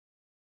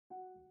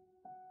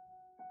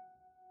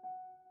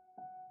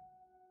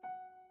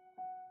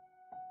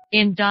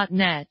In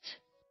 .NET,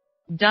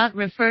 dot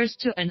refers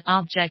to an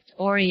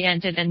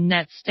object-oriented and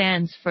net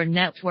stands for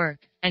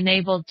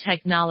network-enabled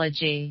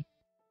technology,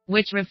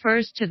 which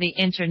refers to the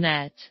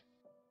Internet.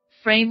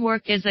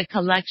 Framework is a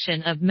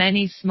collection of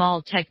many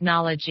small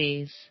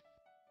technologies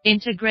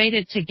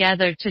integrated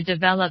together to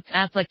develop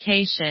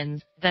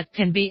applications that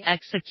can be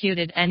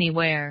executed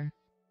anywhere.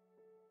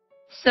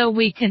 So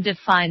we can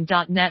define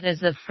 .NET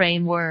as a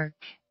framework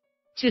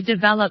to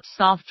develop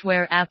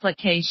software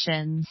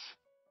applications.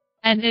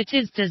 And it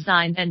is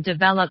designed and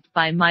developed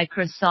by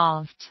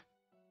Microsoft.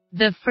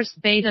 The first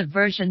beta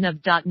version of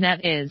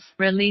 .NET is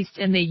released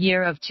in the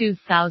year of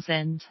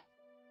 2000.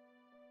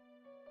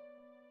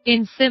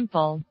 In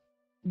simple,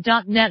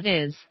 .NET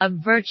is a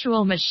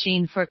virtual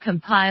machine for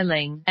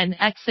compiling and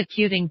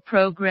executing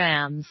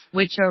programs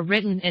which are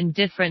written in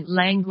different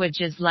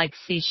languages like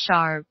C#,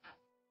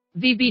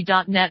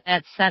 VB.NET,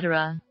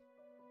 etc.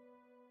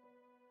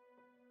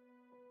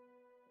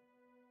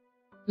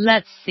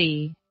 Let's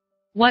see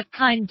what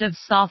kind of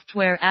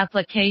software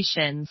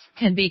applications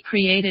can be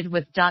created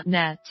with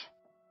 .NET.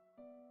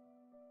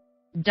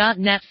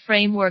 .NET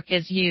Framework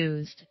is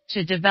used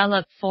to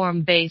develop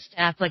form-based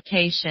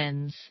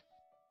applications,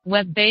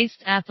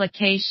 web-based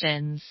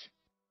applications,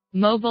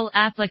 mobile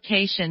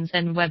applications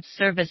and web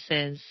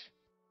services.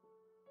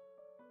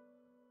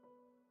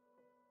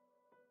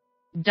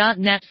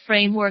 .NET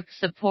Framework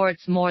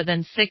supports more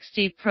than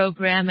 60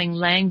 programming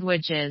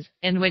languages,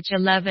 in which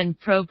 11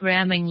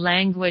 programming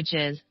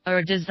languages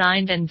are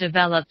designed and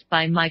developed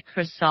by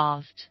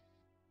Microsoft.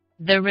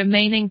 The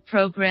remaining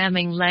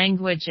programming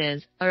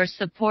languages are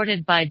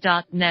supported by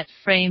 .NET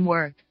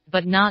Framework,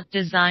 but not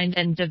designed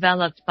and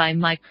developed by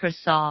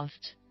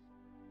Microsoft.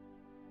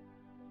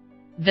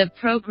 The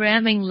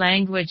programming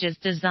languages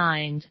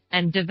designed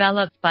and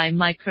developed by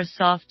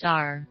Microsoft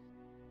are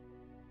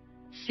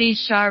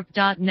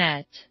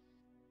C#.NET,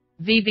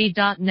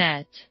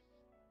 VB.NET,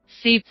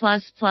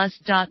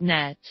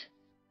 C++.NET,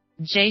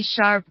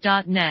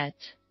 J#.NET,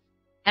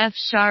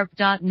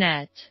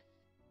 F#.NET,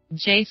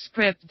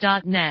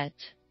 JScript.NET,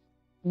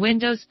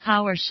 Windows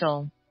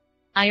PowerShell,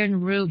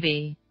 Iron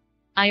Ruby,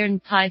 Iron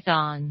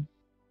Python,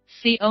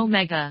 C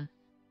Omega,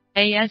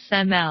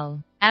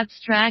 ASML,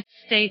 Abstract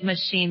State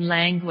Machine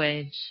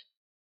Language.